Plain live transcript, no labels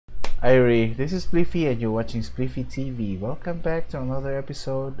Irie, this is Spliffy and you're watching Spliffy TV. Welcome back to another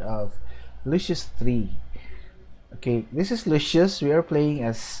episode of Lucius 3. Okay, this is Lucius. We are playing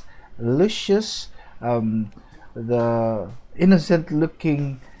as Lucius, the innocent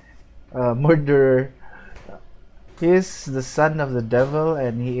looking murderer. He is the son of the devil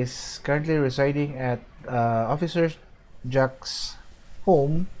and he is currently residing at Officer Jack's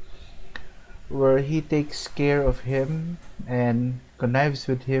home, where he takes care of him and connives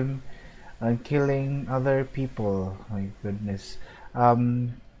with him and killing other people. My goodness.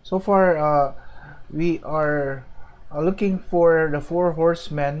 So far we are looking for the four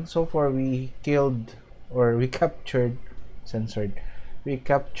horsemen. So far we killed, or we captured, censored, we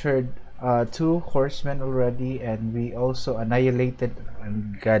captured two horsemen already, and we also annihilated,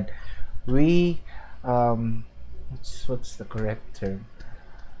 and god, we what's the correct term,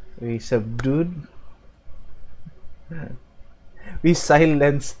 we subdued, we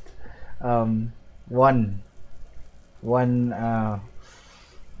silenced one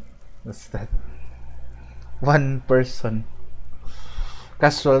what's that, one person,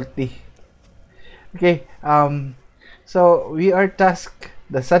 casualty. Okay, so we are tasked,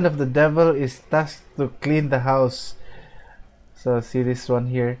 the son of the devil is tasked to clean the house. So see this one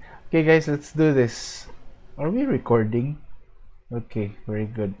here. Okay guys, let's do this. Are we recording? Okay, very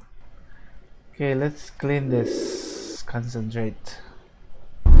good. Okay, let's clean this. Concentrate.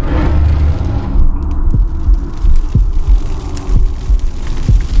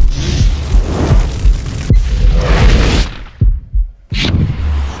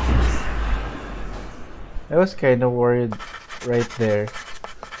 I was kind of worried right there.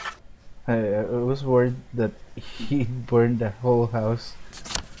 I was worried that he burned the whole house.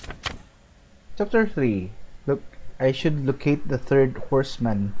 Chapter 3. Look, I should locate the third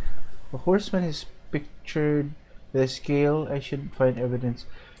horseman. The horseman is pictured with a scale. I should find evidence.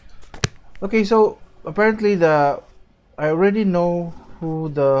 Okay, so apparently I already know who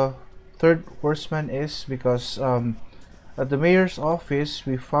the third horseman is, because at the mayor's office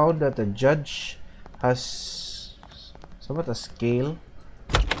we found that the judge has somewhat a scale.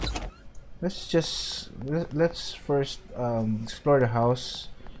 Let's first explore the house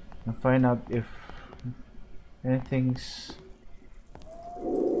and find out if anything's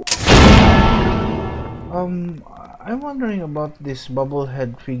I'm wondering about these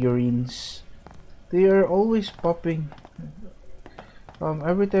bubblehead figurines. They are always popping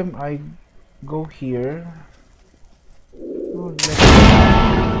every time I go here.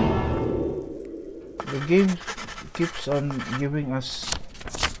 The game keeps on giving us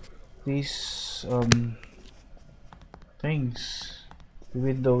these things,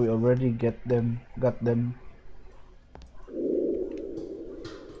 even though we already got them.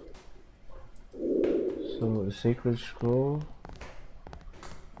 So the sacred scroll,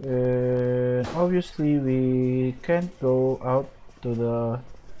 and obviously we can't go out to the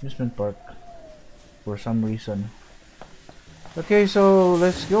amusement park for some reason. Okay, so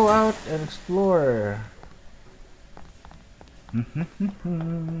let's go out and explore.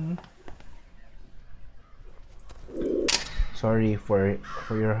 Sorry for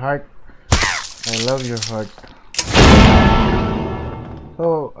your heart. I love your heart.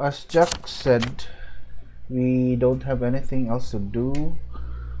 So as Jack said, we don't have anything else to do.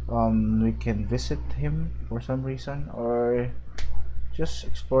 We can visit him for some reason, or just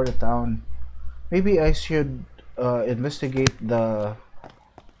explore the town. Maybe I should investigate the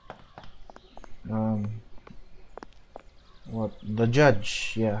the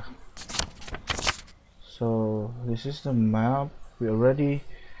judge. Yeah, so this is the map. We already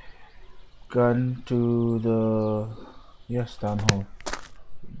gone to the town hall.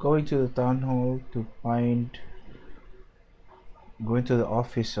 Going to the town hall to find, going to the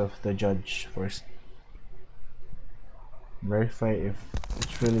office of the judge first, verify if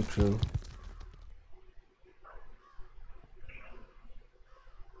it's really true.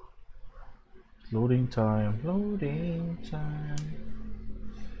 Loading time.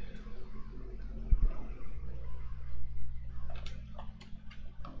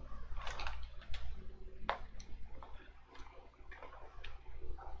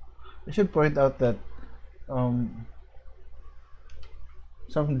 I should point out that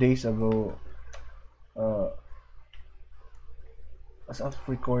some days ago, as of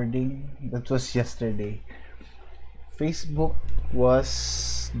recording, that was yesterday, Facebook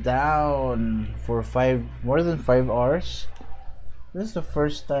was down for more than 5 hours. This is the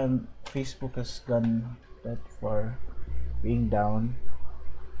first time Facebook has gone that far being down.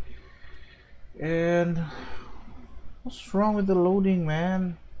 And what's wrong with the loading,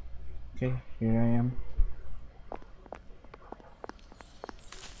 man? Okay, here I am.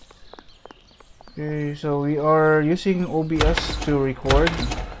 Okay, so we are using OBS to record.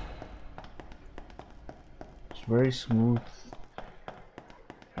 It's very smooth.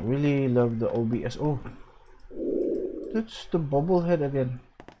 I really love the OBS. Oh, that's the bubble head again.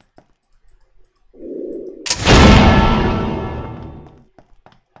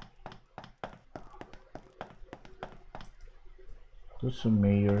 That's a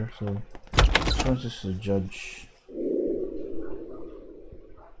mayor, so this one's just a judge.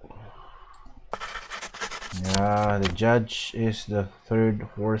 Yeah, the judge is the third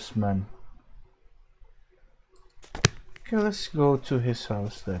horseman. Okay, let's go to his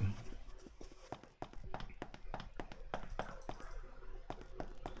house then.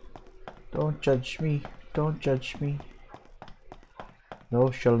 Don't judge me, don't judge me.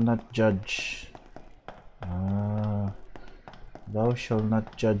 Thou shalt not judge. Ah, thou shalt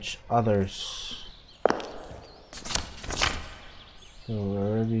not judge others. So we're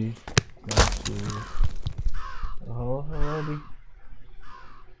already going to the house already.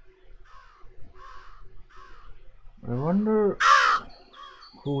 I wonder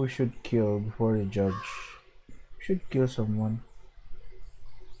who we should kill before the judge. We should kill someone.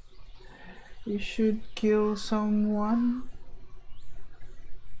 We should kill someone.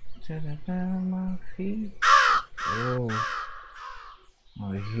 Oh,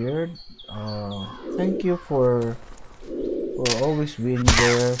 I heard. Thank you for always being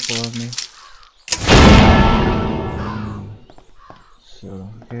there for me. So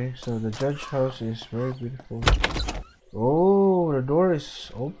okay, so the judge house is very beautiful. Oh, the door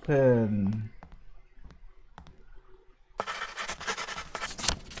is open.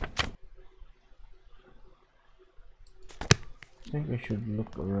 I think I should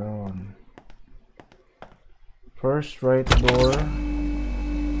look around. First right door.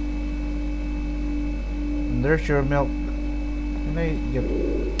 And there's your milk. Can I get...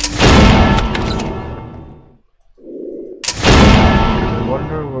 I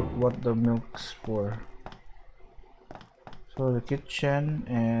wonder what the milk's for. So the kitchen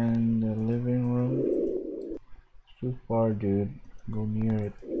and the living room. It's too far, dude. Go near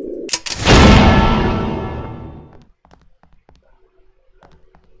it.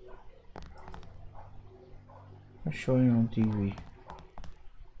 It's showing on TV.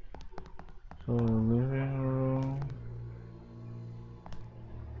 So the living room.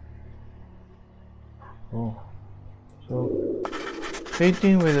 Oh, so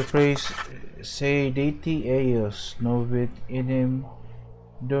painting with the phrase "Sedati eios novit inem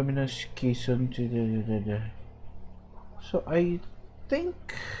dominus quison to the." So I think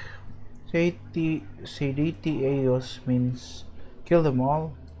Sedati eios means kill them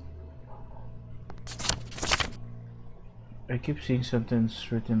all. I keep seeing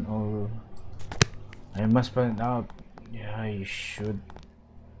sentence written all. I must find out. Yeah, you should.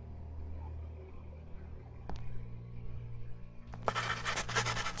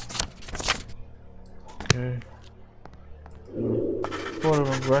 Okay. For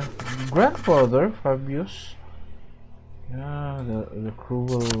my grandfather, Fabius. Yeah, the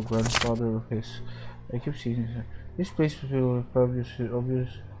cruel grandfather of his. I keep seeing this place will Fabius is obvious.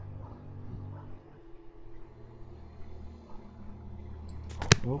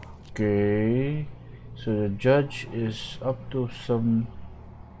 Okay, so the judge is up to some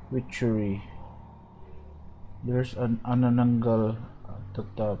witchery. There's an anananggal at the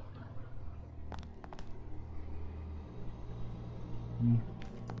top.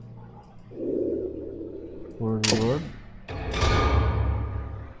 For Lord.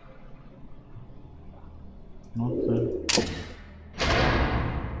 Nothing.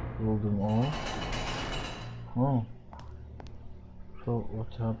 Roll them all. Oh. So what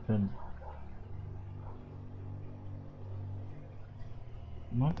happened?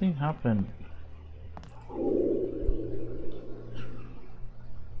 Nothing happened.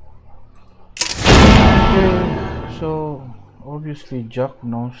 Okay, so obviously Jack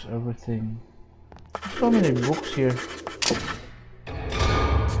knows everything. So many books here.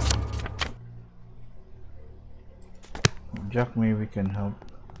 Jack maybe can help.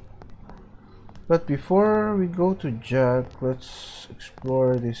 But before we go to Jack, let's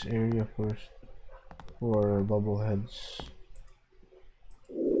explore this area first for bubbleheads.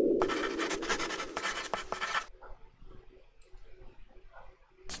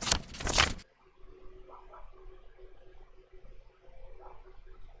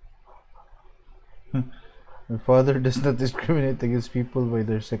 My father does not discriminate against people by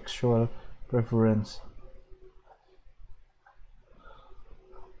their sexual preference.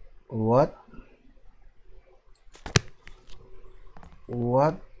 What?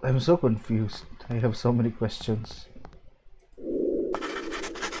 What? I'm so confused. I have so many questions.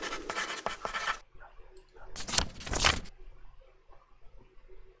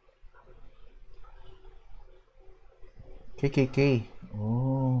 KKK.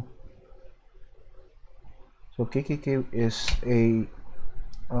 Oh. So KKK is a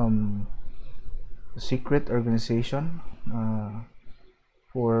secret organization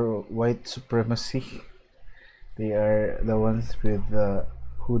for white supremacy. They are the ones with the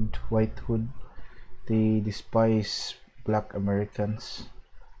white hood. They despise black Americans.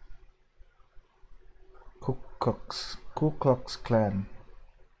 Ku Klux Klan,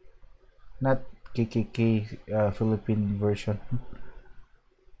 not KKK Philippine version.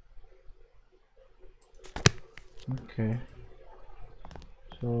 Okay,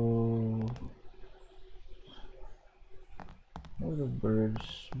 so oh, the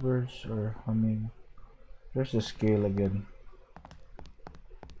birds are humming. There's the scale again.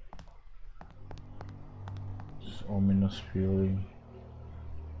 It's ominous feeling.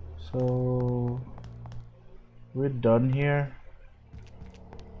 So we're done here.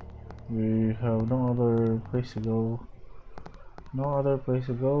 We have no other place to go. No other place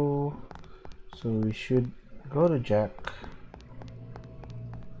to go. So we should go to Jack.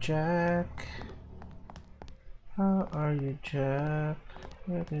 Jack, how are you, Jack?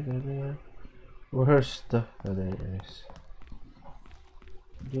 Where's the... oh, there it is.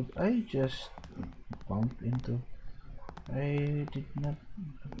 Did I just bump into... I did not...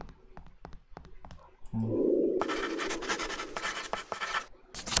 oh.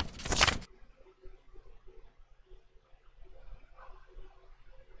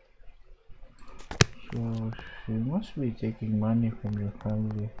 So she must be taking money from your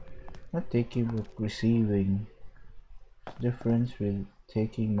family. Not taking but receiving. There's a difference with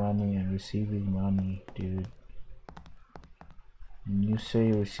taking money and receiving money, dude. When you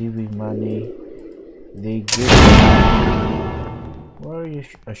say receiving money, they give you. What are you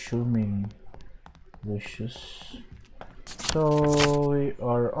assuming, Lucius? So we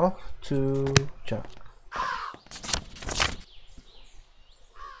are off to Chuck.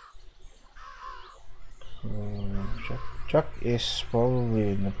 So Chuck is probably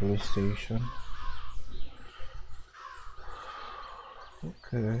in the police station.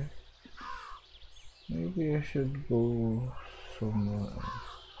 Okay. Maybe I should go somewhere else.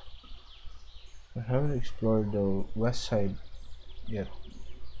 I haven't explored the west side yet.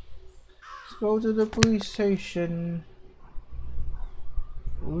 Let's go to the police station.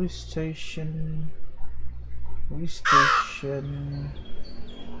 Police station. Police station.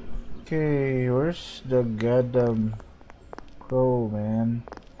 Okay, where's the goddamn crow, man?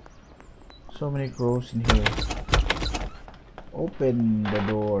 So many crows in here. Open the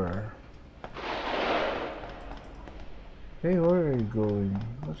door. Hey, where are you going?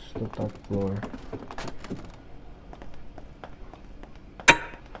 What's the top floor?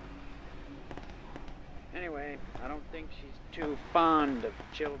 Anyway, I don't think she's too fond of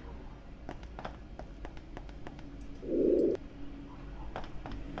children.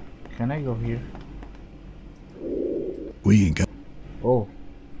 Can I go here? We ain't got... Oh.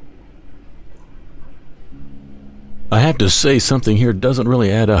 I have to say something here doesn't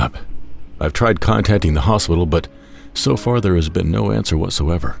really add up. I've tried contacting the hospital, but so far there has been no answer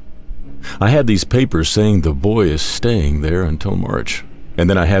whatsoever. I have these papers saying the boy is staying there until March. And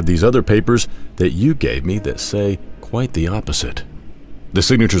then I have these other papers that you gave me that say quite the opposite. The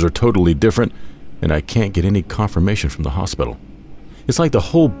signatures are totally different, and I can't get any confirmation from the hospital. It's like the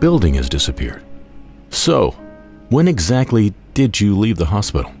whole building has disappeared. So, when exactly did you leave the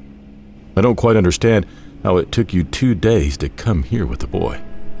hospital? I don't quite understand how it took you 2 days to come here with the boy.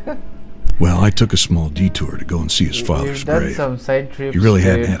 Well, I took a small detour to go and see his father's grave. Some side trips. He really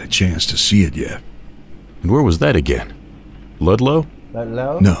hadn't had a chance to see it yet. And where was that again? Ludlow?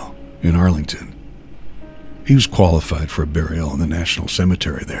 Ludlow? No, in Arlington. He was qualified for a burial in the National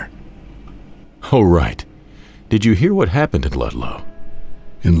Cemetery there. Oh, right. Did you hear what happened in Ludlow?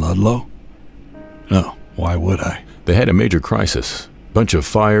 In Ludlow? No, why would I? They had a major crisis. Bunch of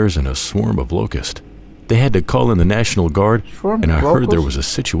fires and a swarm of locusts. They had to call in the National Guard, and I heard there was a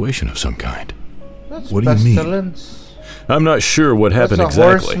situation of some kind. What do you mean? I'm not sure what happened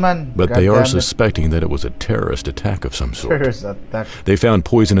exactly, but they are suspecting that it was a terrorist attack of some sort. They found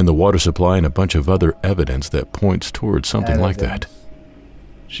poison in the water supply and a bunch of other evidence that points towards something like that.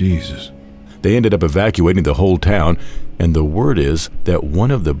 Jesus. They ended up evacuating the whole town, and the word is that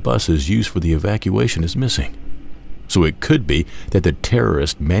one of the buses used for the evacuation is missing. So it could be that the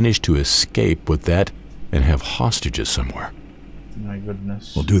terrorists managed to escape with that and have hostages somewhere. My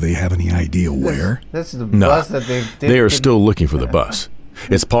goodness. Well, do they have any idea where? That's the bus that they are still looking for the bus.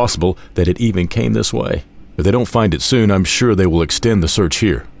 It's possible that it even came this way. If they don't find it soon, I'm sure they will extend the search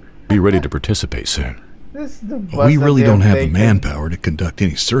here. Be ready to participate soon. We really don't have the manpower to conduct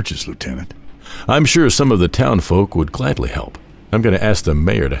any searches, Lieutenant. I'm sure some of the town folk would gladly help. I'm going to ask the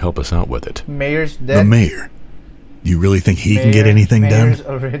mayor to help us out with it. Mayor's dead. The mayor? You really think he can get anything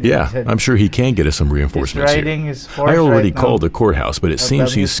done? Yeah, dead. I'm sure he can get us some reinforcements He's here. riding his horse I already right called now. the courthouse, but it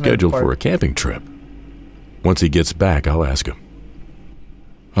seems he's amusement scheduled for park. a camping trip. Once he gets back, I'll ask him.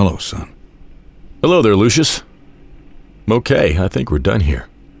 Hello, son. Hello there, Lucius. Okay, I think we're done here.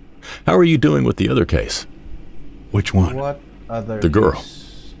 How are you doing with the other case? Which one? What other The girl.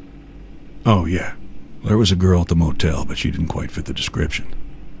 case? Oh, yeah. There was a girl at the motel, but she didn't quite fit the description.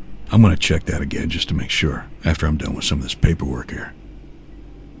 I'm going to check that again just to make sure, after I'm done with some of this paperwork here.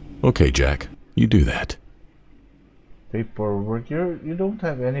 Okay, Jack, you do that. Paperwork? You don't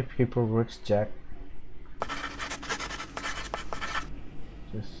have any paperwork, Jack.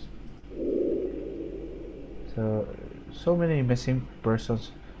 Just so many missing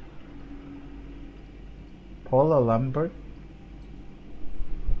persons. Paula Lambert.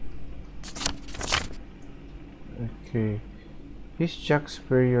 Okay, he's Jack's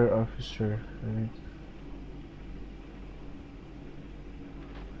superior officer. Right?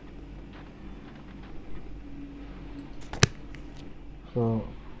 So,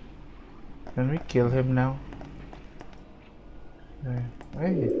 can we kill him now? Hey.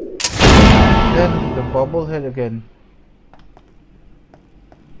 Then the bobblehead again.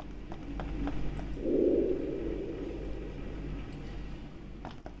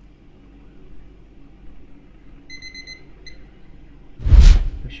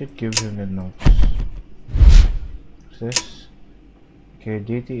 We should give him the notes. What's this? Okay,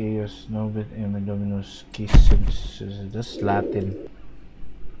 DTAS Novit Dominus Kisens. That's Latin.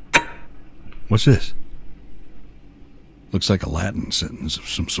 What's this? Looks like a Latin sentence of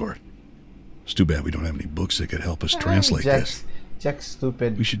some sort. It's too bad we don't have any books that could help us translate this. Jack's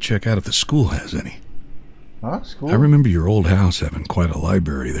stupid. We should check out if the school has any. Huh? School? I remember your old house having quite a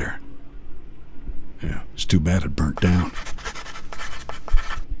library there. Yeah, it's too bad it burnt down.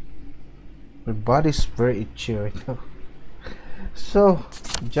 My body's very itchy right now. So,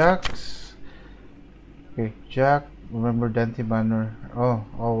 Jack's... Okay, Jack, remember Dante Manor. Oh,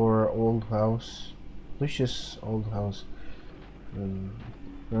 our old house. Lucius' old house.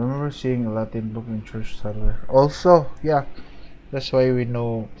 Remember seeing a Latin book in church cellar. Also, yeah, that's why we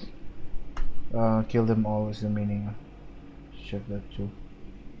know kill them all is the meaning. Check that too.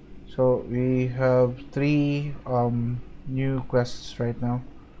 So we have 3 new quests right now.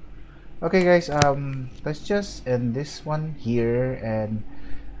 Okay guys, let's just end this one here, and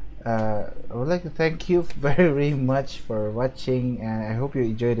I would like to thank you very much for watching, and I hope you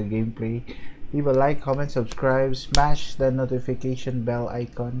enjoyed the gameplay. Leave a like, comment, subscribe, smash the notification bell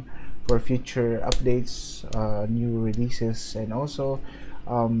icon for future updates, new releases, and also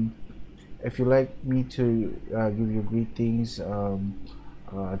if you like me to give you greetings,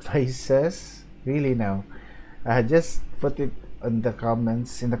 advices, really now, just put it in the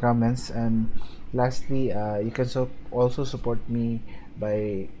comments, and lastly, you can also support me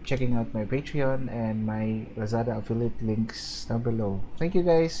by checking out my Patreon and my Lazada affiliate links down below. Thank you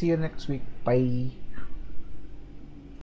guys, see you next week, bye.